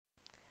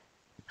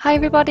Hi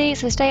everybody,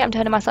 so today I'm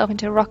turning myself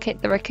into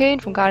Rocket the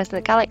Raccoon from Guardians of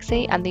the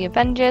Galaxy and the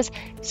Avengers.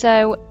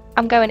 So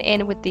I'm going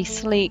in with the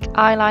sleek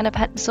eyeliner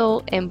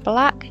pencil in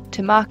black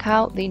to mark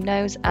out the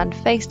nose and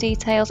face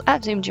details.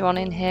 I've zoomed you on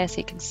in here so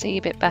you can see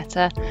a bit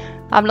better.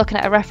 I'm looking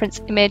at a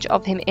reference image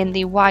of him in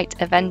the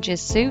white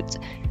Avengers suit,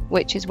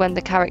 which is when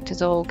the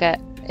characters all get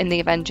in the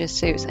Avengers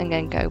suits and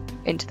then go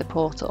into the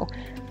portal.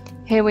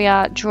 Here we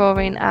are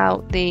drawing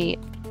out the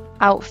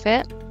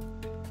outfit.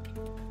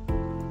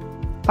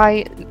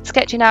 By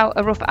sketching out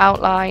a rough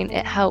outline,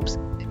 it helps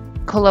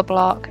colour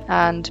block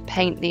and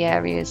paint the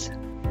areas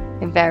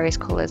in various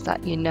colours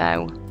that you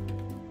know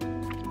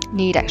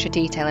need extra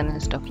detailing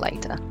and stuff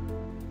later.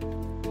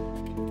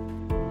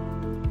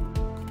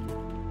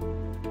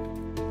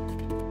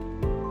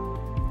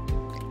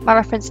 My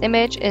reference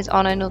image is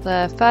on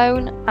another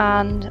phone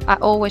and I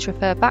always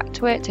refer back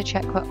to it to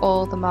check where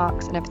all the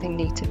marks and everything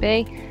need to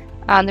be.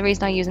 And the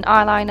reason I use an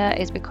eyeliner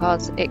is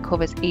because it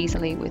covers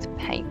easily with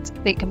paint.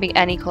 It can be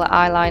any colour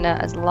eyeliner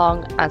as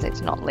long as it's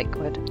not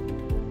liquid.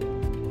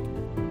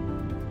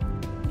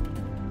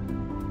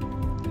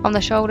 On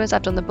the shoulders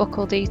I've done the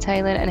buckle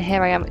detailing, and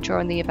here I am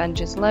drawing the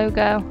Avengers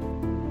logo,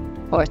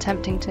 or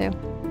attempting to.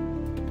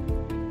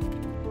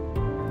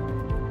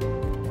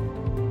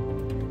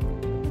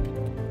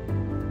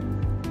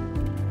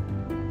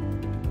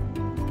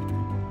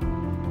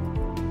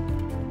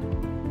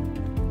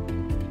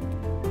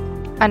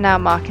 And now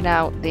marking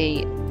out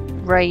the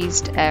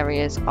raised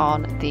areas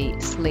on the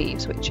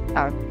sleeves, which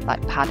are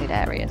like padded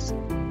areas.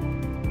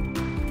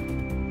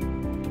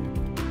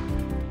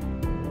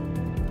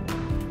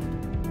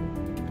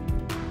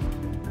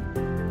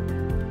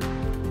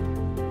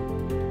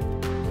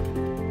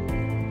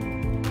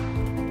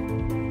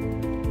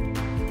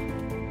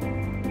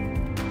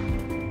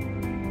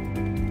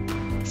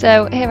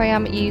 So here I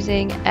am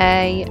using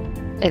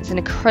it's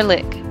an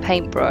acrylic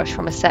paintbrush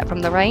from a set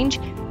from the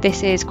range.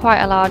 This is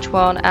quite a large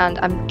one and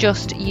I'm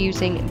just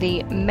using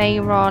the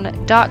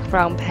Mayron dark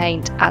brown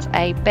paint as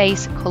a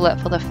base colour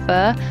for the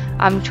fur.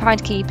 I'm trying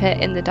to keep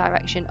it in the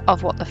direction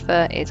of what the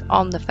fur is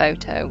on the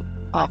photo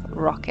of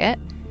Rocket,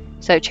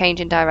 so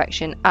changing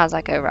direction as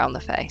I go around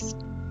the face.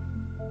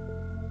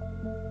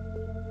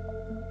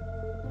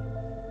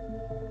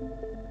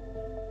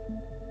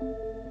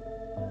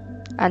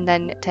 And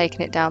then taking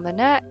it down the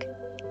neck.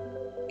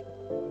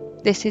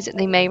 This is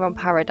the Mayron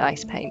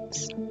Paradise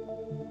paints.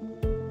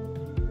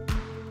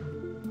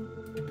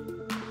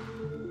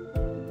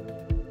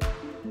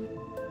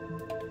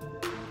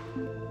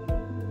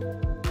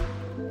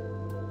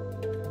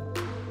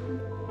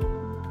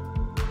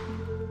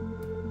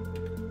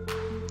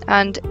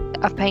 And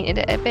I've painted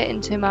it a bit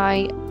into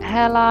my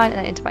hairline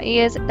and into my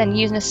ears, then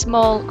using a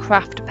small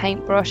craft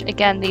paintbrush.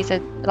 Again, these are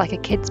like a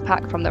kid's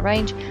pack from the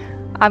range.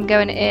 I'm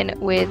going in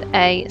with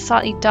a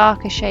slightly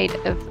darker shade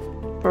of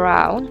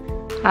brown,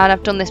 and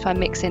I've done this by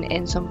mixing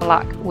in some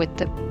black with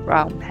the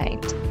brown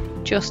paint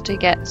just to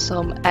get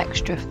some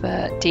extra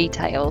fur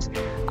details.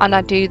 And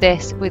I do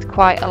this with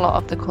quite a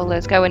lot of the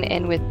colours, going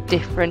in with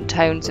different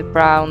tones of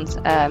browns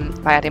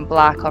by adding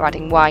black or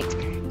adding white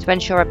to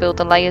ensure I build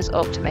the layers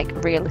up to make a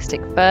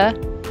realistic fur,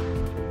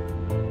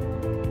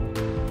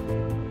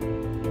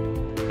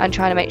 and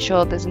trying to make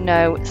sure there's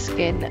no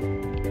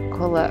skin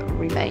colour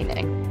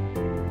remaining.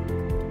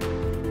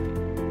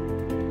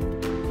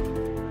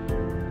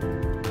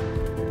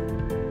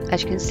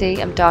 As you can see,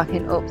 I'm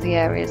darkening up the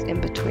areas in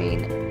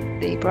between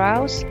the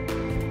brows,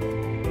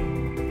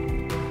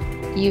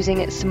 using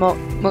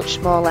much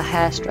smaller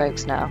hair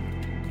strokes now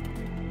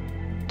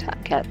to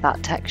get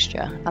that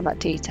texture and that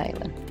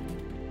detailing.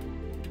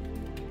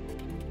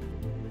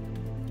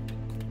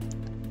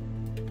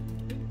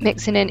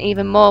 Mixing in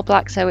even more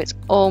black so it's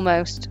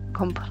almost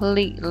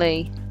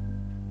completely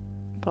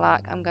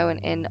black. I'm going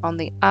in on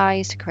the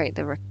eyes to create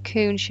the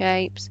raccoon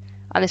shapes,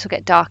 and this will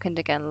get darkened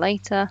again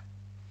later.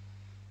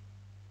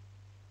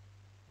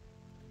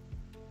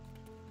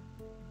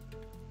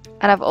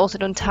 And I've also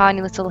done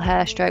tiny little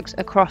hair strokes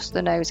across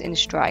the nose in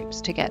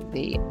stripes to get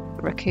the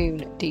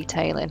raccoon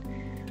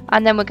detailing.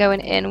 And then we're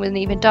going in with an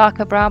even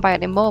darker brown by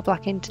adding more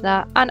black into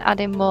that and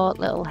adding more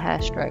little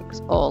hair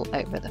strokes all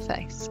over the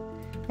face.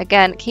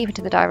 Again, keeping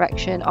to the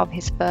direction of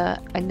his fur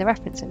in the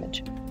reference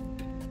image.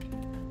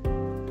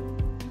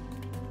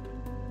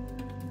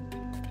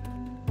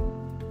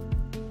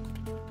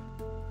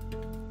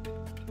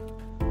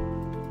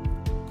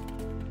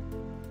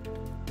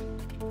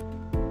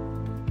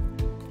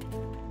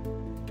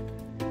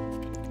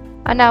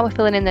 And now we're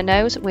filling in the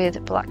nose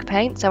with black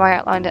paint, so I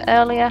outlined it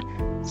earlier.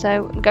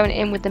 So I'm going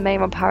in with the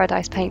Mayron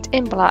Paradise paint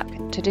in black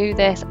to do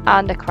this,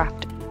 and a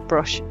craft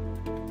brush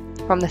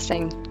from the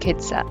same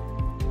kid set.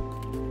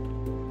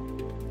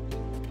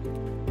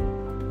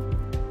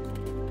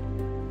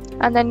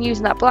 And then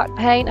using that black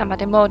paint, I'm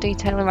adding more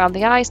detail around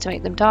the eyes to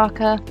make them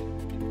darker,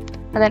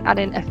 and then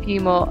adding a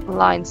few more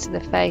lines to the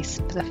face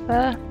for the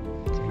fur.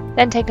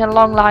 Then taking a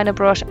long liner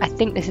brush, I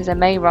think this is a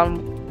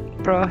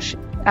Mayron brush,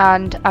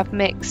 and I've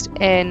mixed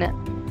in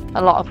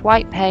a lot of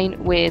white paint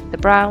with the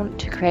brown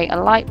to create a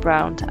light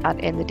brown to add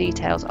in the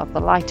details of the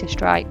lighter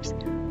stripes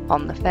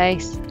on the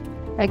face.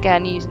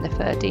 Again, using the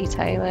fur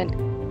detailing,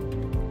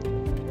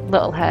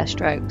 little hair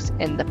strokes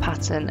in the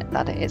pattern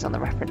that it is on the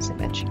reference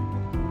image.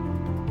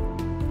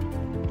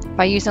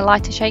 By using a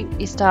lighter shade,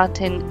 you're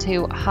starting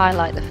to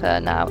highlight the fur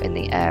now in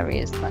the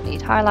areas that need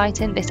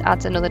highlighting. This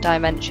adds another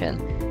dimension.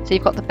 So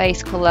you've got the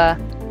base colour,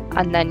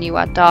 and then you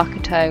add darker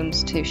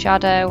tones to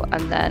shadow,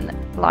 and then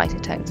lighter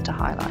tones to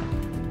highlight.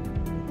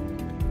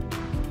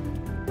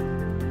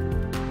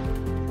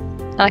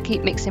 And I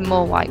keep mixing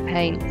more white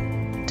paint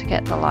to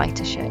get the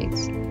lighter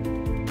shades.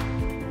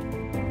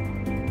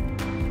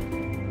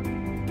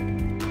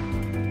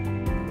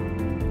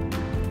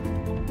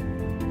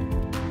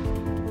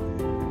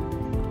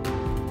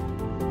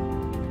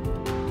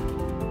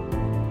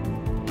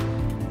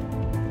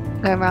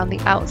 Going around the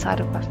outside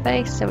of my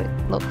face so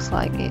it looks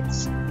like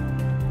it's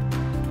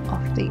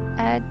off the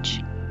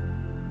edge.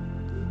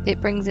 It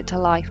brings it to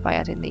life by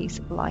adding these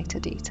lighter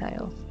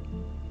details.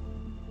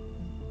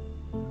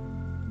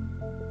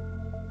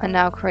 And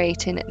now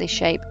creating the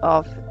shape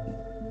of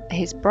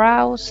his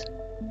brows.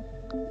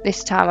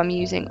 This time I'm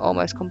using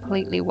almost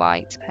completely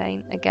white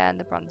paint, again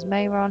the bronze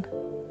Mayron.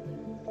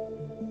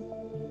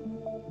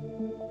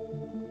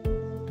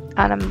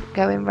 And I'm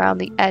going around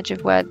the edge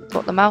of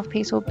what the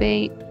mouthpiece will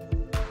be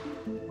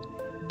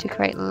to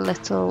create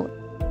little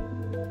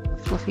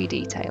fluffy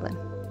detailing.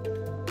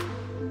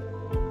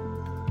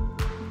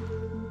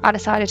 I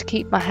decided to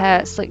keep my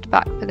hair slicked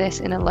back for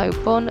this in a low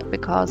bun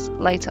because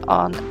later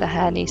on the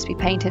hair needs to be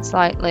painted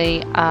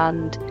slightly,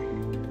 and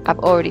I've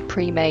already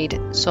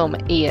pre-made some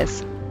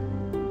ears.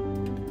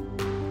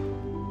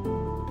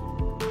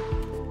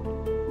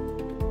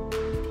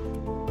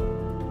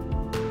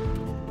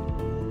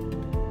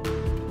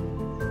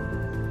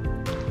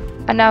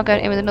 I'm now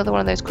going in with another one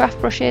of those craft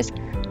brushes,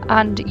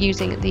 and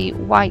using the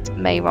white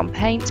Mayron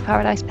paint,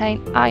 Paradise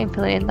paint, I am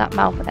filling in that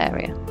mouth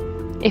area.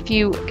 If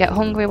you get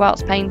hungry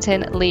whilst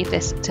painting, leave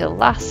this till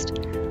last,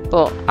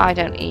 but I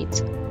don't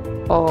eat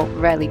or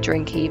rarely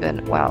drink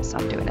even whilst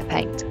I'm doing a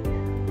paint.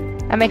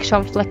 And make sure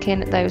I'm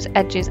flicking those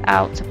edges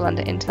out to blend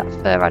it into that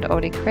fur I'd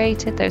already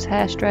created, those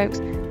hair strokes,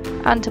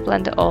 and to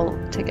blend it all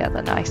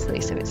together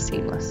nicely so it's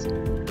seamless.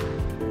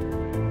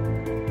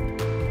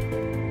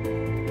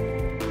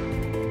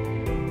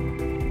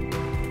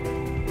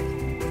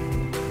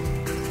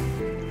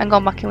 And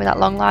gone back in with that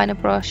long liner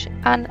brush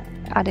and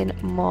adding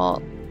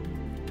more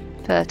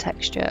fur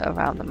texture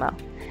around the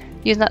mouth.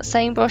 Using that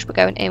same brush but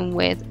going in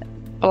with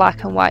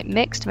black and white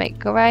mix to make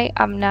grey,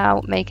 I'm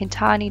now making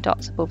tiny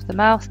dots above the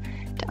mouth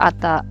to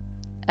add that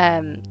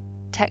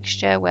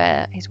texture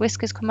where his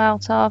whiskers come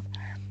out of,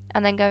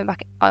 and then going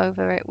back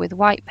over it with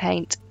white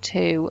paint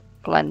to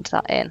blend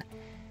that in.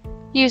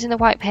 Using the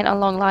white paint on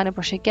long liner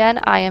brush again,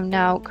 I am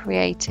now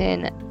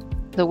creating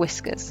the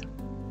whiskers.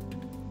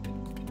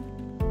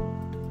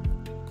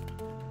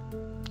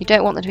 You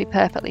don't want them to be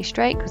perfectly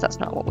straight because that's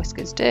not what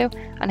whiskers do.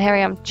 And here I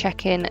am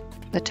checking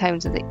the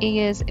tones of the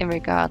ears in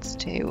regards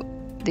to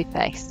the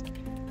face.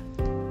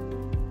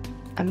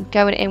 I'm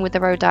going in with the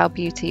Rodale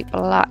Beauty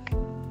Black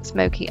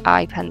Smoky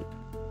Eye Pen,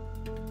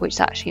 which is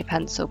actually a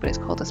pencil but it's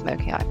called a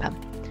Smoky Eye Pen,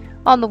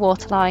 on the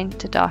waterline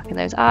to darken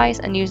those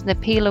eyes, and using the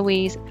P.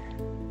 Louise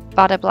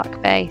Badda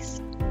Black base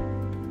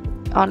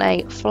on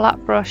a flat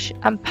brush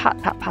and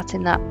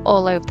patting that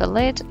all over the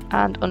lid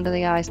and under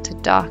the eyes to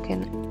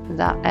darken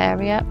that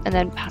area, and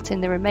then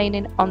patting the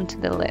remaining onto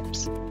the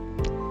lips.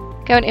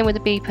 Going in with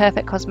the Be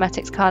Perfect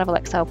Cosmetics Carnival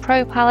XL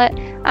Pro palette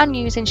and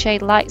using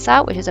shade Lights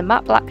Out, which is a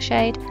matte black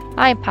shade,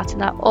 I am patting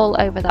that all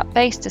over that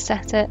base to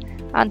set it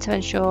and to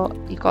ensure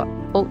you've got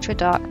ultra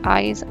dark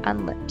eyes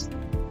and lips.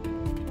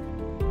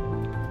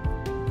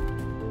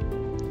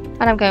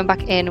 And I'm going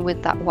back in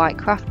with that white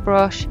craft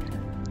brush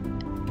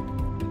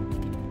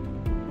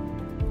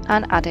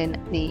and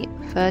adding the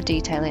fur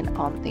detailing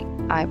on the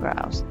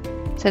eyebrows.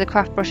 So the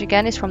craft brush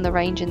again is from the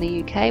range in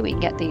the UK. We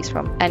can get these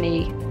from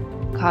any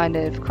kind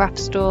of craft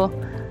store,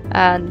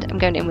 and I'm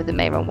going in with the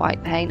Mayron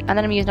white paint, and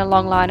then I'm using a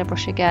long liner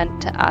brush again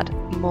to add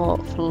more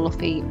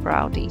fluffy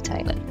brow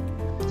detailing.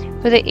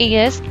 For the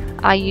ears,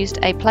 I used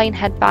a plain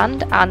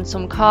headband and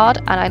some card,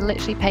 and I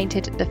literally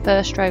painted the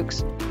fur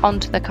strokes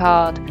onto the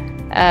card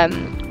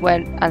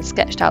and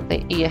sketched out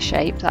the ear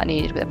shape that I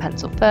needed with a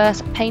pencil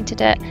first,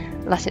 painted it,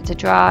 let it to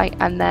dry,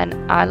 and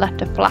then I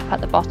left a flap at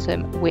the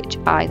bottom which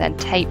I then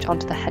taped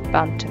onto the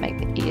headband to make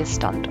the ears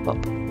stand up,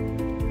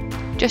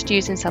 just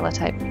using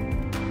sellotape.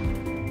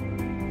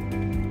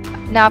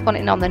 Now I've gone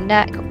in on the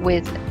neck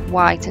with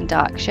white and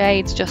dark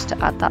shades just to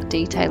add that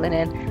detailing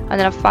in, and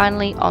then I'm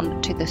finally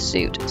on to the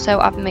suit. So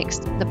I've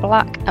mixed the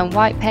black and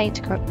white paint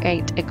to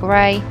create a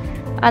grey,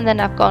 and then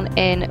I've gone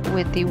in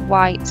with the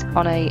white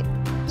on a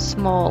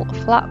small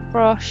flat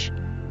brush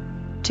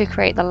to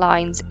create the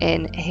lines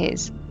in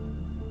his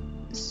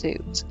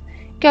suit.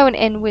 Going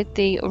in with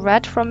the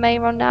red from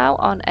Mayron now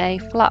on a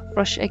flat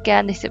brush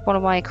again. This is one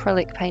of my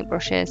acrylic paint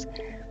brushes,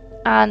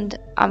 and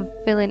I'm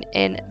filling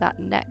in that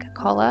neck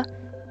collar,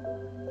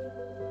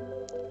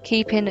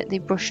 keeping the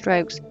brush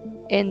strokes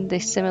in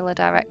this similar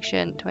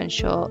direction to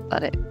ensure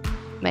that it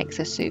makes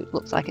the suit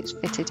look like it's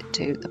fitted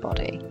to the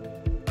body.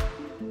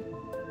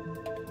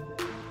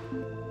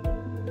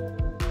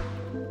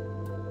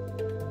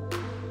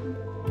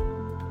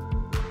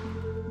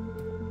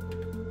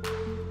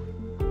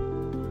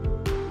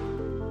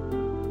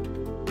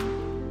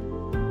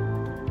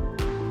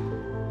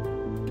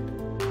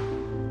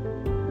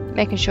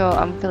 making sure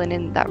I'm filling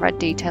in that red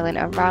detailing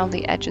around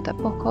the edge of the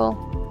buckle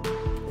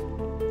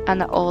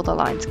and that all the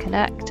lines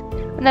connect.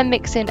 And then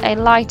mixing a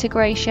lighter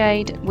grey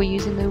shade, we're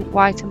using the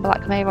white and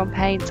black Mayron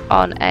paint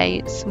on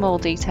a small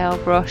detail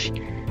brush.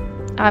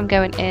 I'm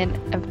going in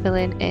and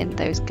filling in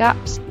those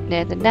gaps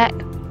near the neck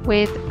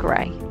with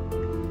grey.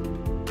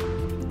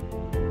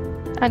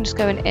 I'm just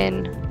going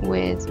in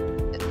with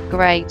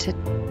grey to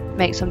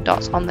make some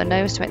dots on the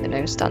nose to make the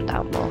nose stand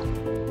out more.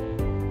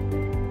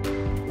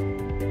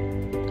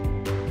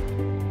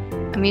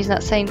 I'm using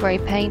that same grey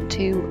paint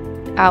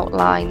to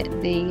outline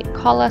the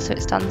collar so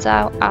it stands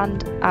out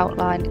and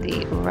outline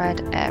the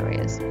red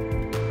areas.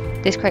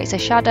 This creates a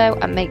shadow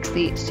and makes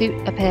the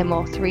suit appear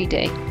more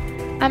 3D.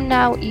 I'm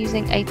now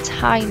using a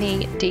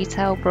tiny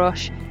detail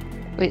brush.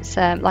 It's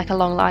like a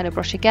long liner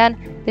brush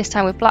again, this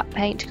time with black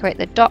paint to create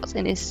the dots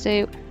in his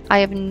suit. I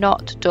have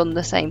not done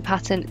the same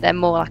pattern, they're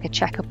more like a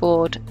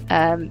checkerboard,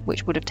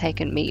 which would have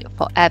taken me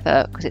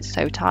forever because it's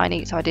so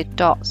tiny, so I did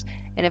dots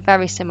in a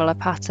very similar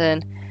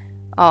pattern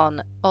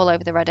on all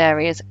over the red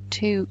areas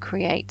to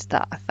create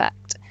that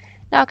effect.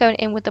 Now going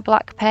in with the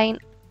black paint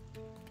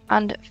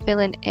and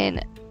filling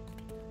in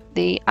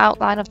the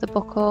outline of the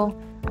buckle,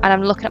 and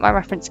I'm looking at my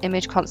reference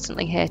image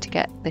constantly here to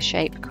get the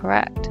shape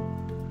correct.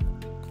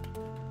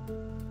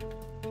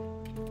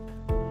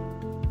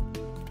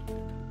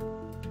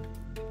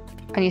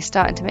 And you're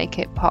starting to make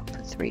it pop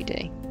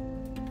 3D.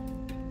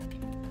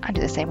 And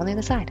do the same on the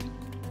other side.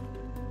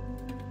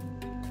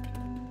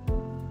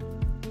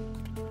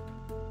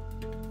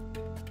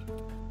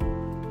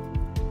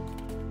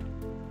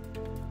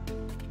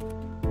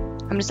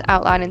 I'm just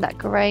outlining that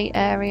grey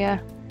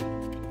area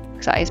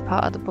because that is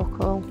part of the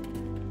buckle.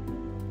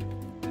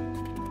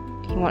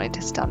 You want it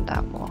to stand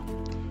out more.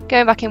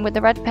 Going back in with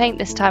the red paint,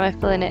 this time I'm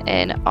filling it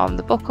in on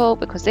the buckle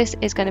because this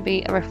is going to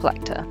be a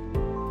reflector.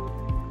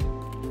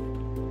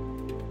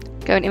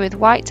 Going in with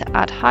white to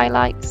add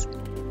highlights,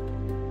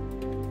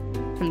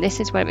 and this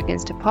is when it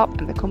begins to pop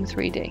and become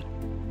 3D.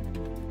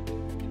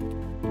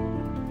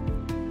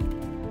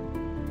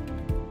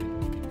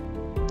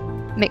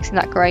 Mixing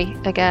that grey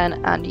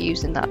again and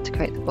using that to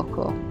create the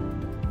buckle.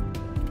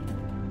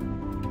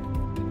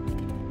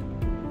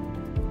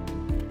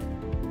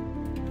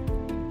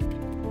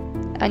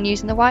 And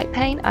using the white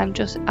paint, I'm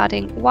just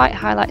adding white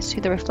highlights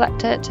to the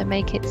reflector to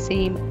make it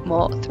seem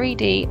more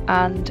 3D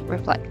and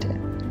reflective.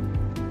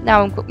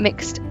 Now I've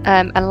mixed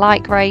a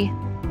light grey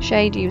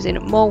shade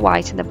using more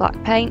white in the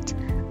black paint,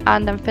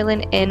 and I'm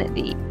filling in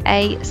the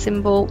A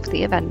symbol for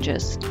the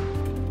Avengers.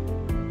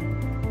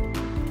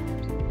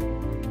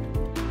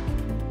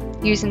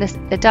 Using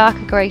the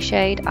darker grey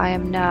shade, I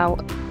am now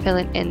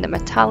filling in the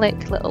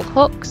metallic little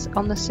hooks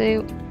on the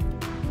suit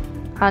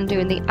and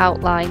doing the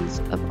outlines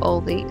of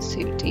all the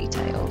suit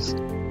details.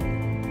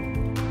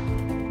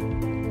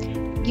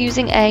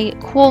 Using a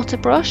quarter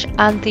brush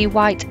and the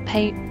white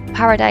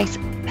Paradise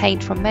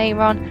paint from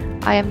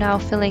Mayron, I am now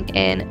filling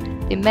in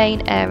the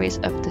main areas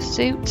of the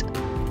suit,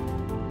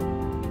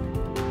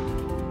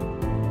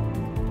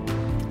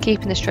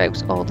 keeping the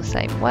strokes all the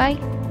same way.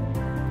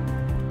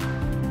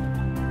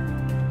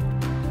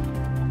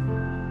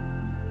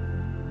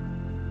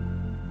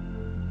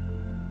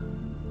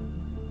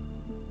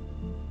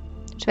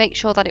 To make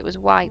sure that it was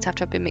white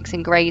after I've been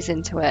mixing greys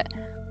into it,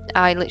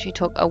 I literally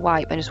took a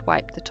wipe and just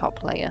wiped the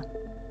top layer.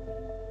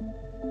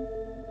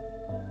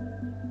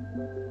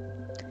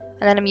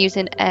 And then I'm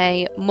using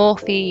a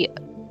Morphe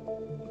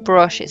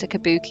brush, it's a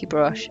kabuki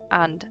brush,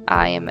 and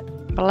I am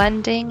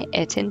blending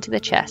it into the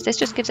chest. This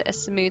just gives it a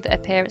smoother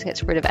appearance,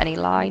 gets rid of any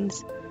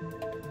lines.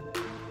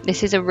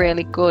 This is a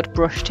really good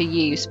brush to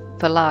use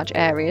for large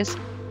areas.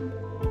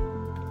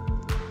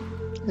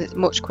 It's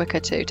much quicker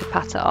too to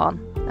pat it on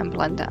and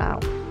blend it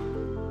out.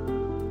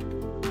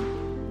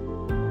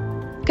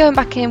 Going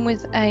back in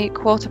with a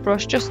quarter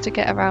brush just to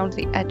get around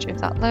the edge of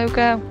that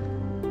logo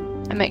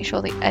and make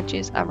sure the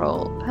edges are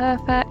all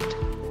perfect.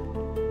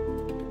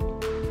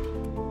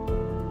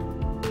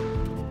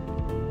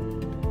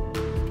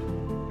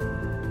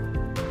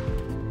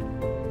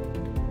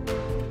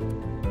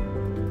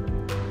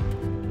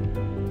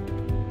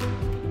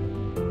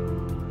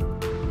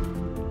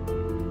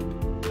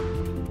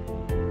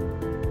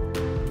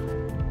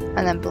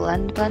 And then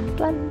blend, blend,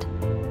 blend.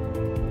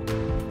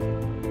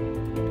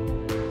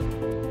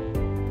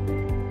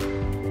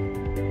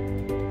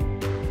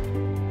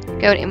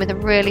 Going in with a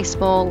really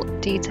small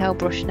detail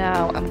brush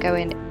now, I'm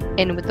going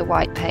in with the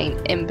white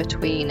paint in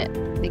between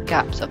the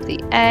gaps of the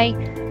A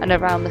and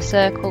around the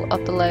circle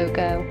of the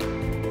logo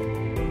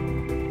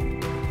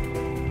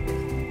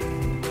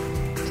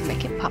to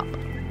make it pop.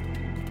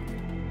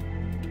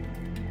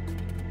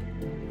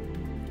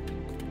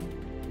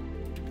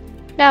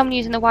 Now I'm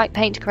using the white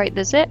paint to create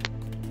the zip.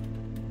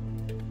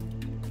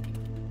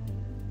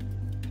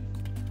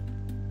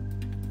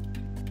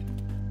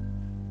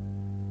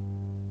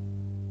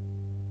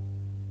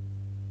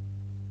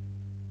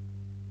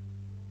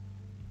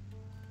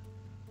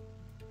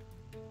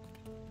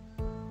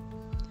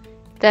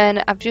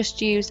 Then I've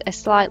just used a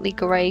slightly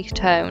grey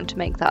tone to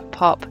make that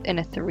pop in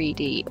a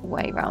 3D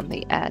way around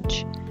the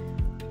edge.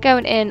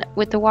 Going in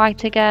with the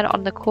white again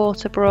on the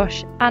quarter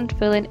brush and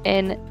filling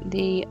in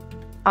the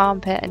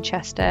armpit and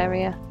chest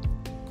area.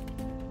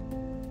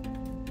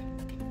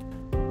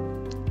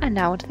 And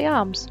now onto the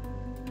arms.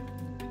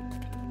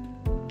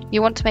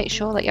 You want to make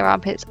sure that your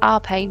armpits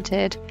are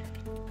painted,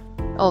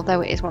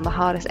 although it is one of the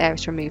hardest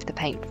areas to remove the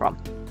paint from.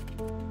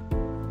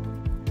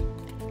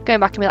 Going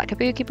back in with that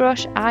kabuki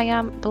brush, I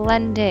am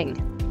blending,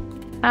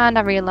 and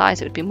I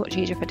realised it would be much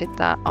easier if I did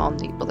that on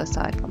the other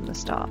side from the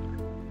start.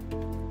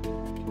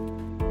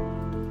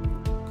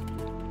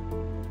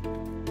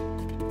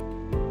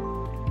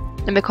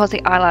 And because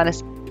the eyeliner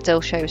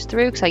still shows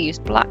through, because I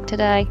used black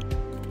today,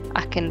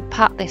 I can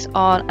pat this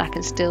on and I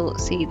can still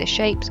see the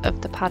shapes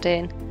of the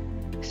padding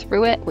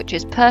through it, which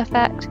is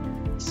perfect.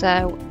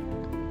 So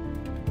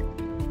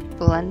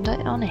blend it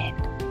on in.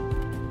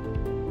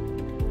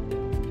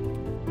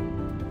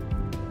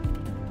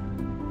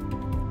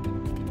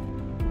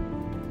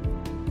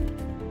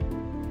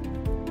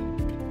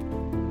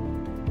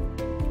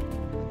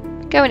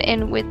 Going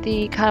in with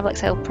the Carnival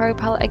XL Pro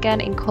palette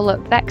again in colour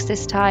Vex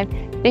this time.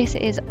 This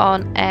is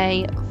on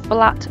a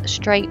flat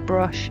straight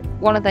brush,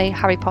 one of the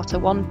Harry Potter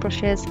wand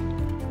brushes,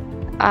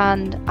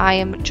 and I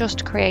am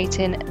just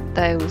creating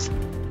those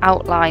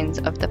outlines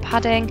of the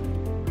padding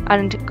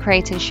and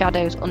creating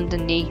shadows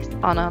underneath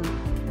on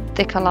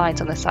thicker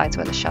lines on the sides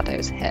where the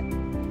shadows hit,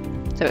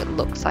 so it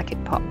looks like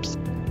it pops.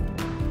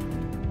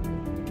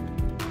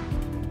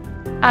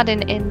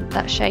 Adding in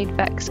that shade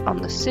Vex on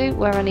the suit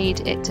where I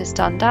need it to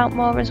stand out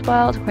more as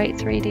well to create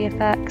 3D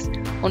effects,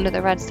 under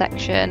the red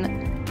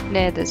section,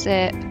 near the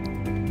zip,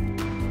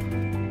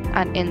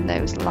 and in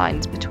those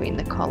lines between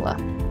the collar.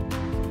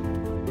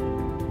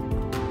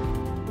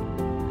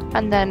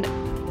 And then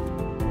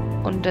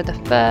under the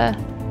fur,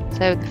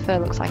 so the fur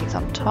looks like it's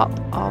on top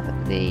of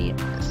the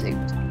suit.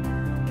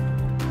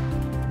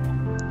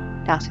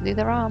 Now to do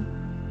their arm.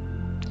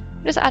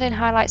 Just adding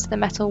highlights to the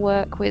metal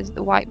work with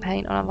the white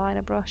paint on a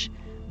liner brush,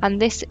 and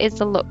this is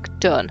the look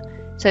done.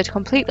 So to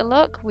complete the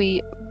look,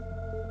 we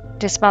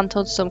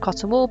dismantled some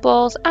cotton wool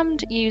balls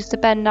and used the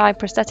Ben Nye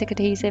prosthetic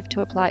adhesive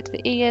to apply it to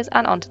the ears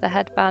and onto the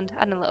headband,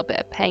 and a little bit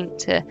of paint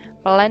to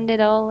blend it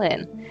all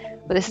in.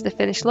 But this is the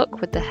finished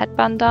look with the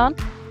headband on,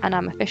 and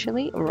I'm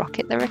officially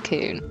Rocket the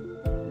Raccoon.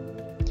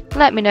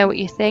 Let me know what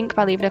you think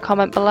by leaving a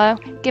comment below,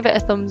 give it a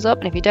thumbs up,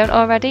 and if you don't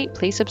already,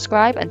 please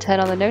subscribe and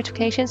turn on the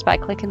notifications by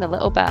clicking the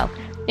little bell.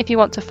 If you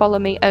want to follow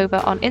me over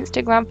on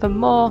Instagram for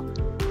more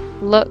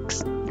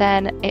looks,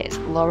 then it's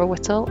Laura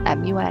Whittle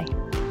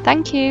MUA.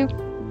 Thank you!